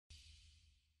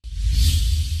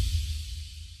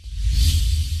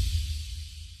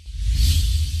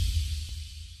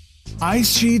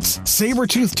ice sheets,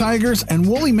 saber-toothed tigers, and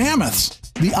woolly mammoths.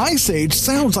 The Ice Age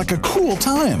sounds like a cool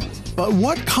time, but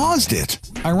what caused it?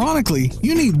 Ironically,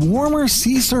 you need warmer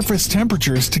sea surface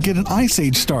temperatures to get an ice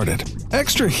age started.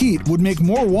 Extra heat would make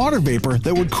more water vapor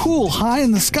that would cool high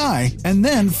in the sky and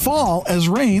then fall as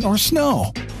rain or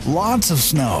snow. Lots of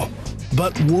snow.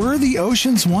 But were the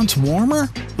oceans once warmer?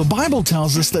 The Bible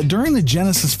tells us that during the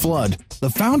Genesis flood, the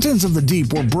fountains of the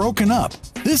deep were broken up.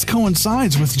 This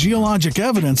coincides with geologic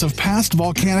evidence of past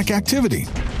volcanic activity.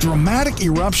 Dramatic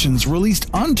eruptions released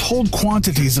untold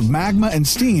quantities of magma and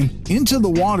steam into the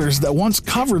waters that once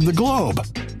covered the globe.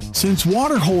 Since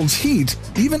water holds heat,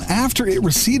 even after it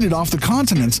receded off the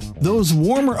continents, those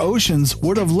warmer oceans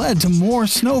would have led to more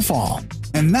snowfall.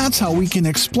 And that's how we can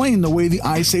explain the way the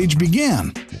Ice Age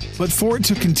began. But for it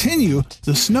to continue,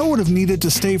 the snow would have needed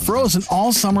to stay frozen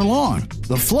all summer long.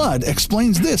 The flood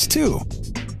explains this too.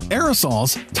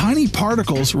 Aerosols, tiny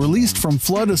particles released from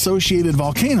flood-associated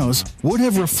volcanoes, would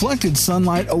have reflected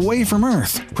sunlight away from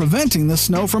Earth, preventing the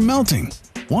snow from melting.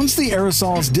 Once the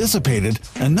aerosols dissipated,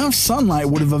 enough sunlight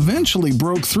would have eventually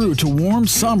broke through to warm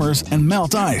summers and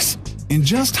melt ice. In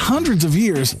just hundreds of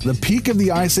years, the peak of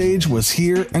the Ice Age was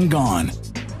here and gone.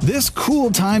 This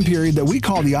cool time period that we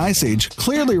call the Ice Age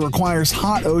clearly requires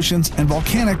hot oceans and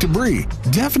volcanic debris,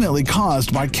 definitely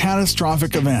caused by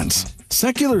catastrophic events.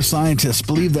 Secular scientists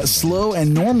believe that slow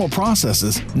and normal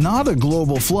processes, not a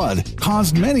global flood,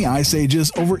 caused many ice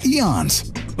ages over eons.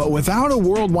 But without a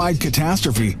worldwide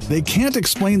catastrophe, they can't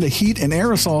explain the heat and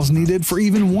aerosols needed for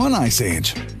even one ice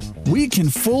age. We can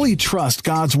fully trust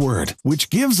God's Word, which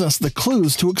gives us the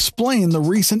clues to explain the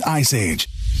recent Ice Age.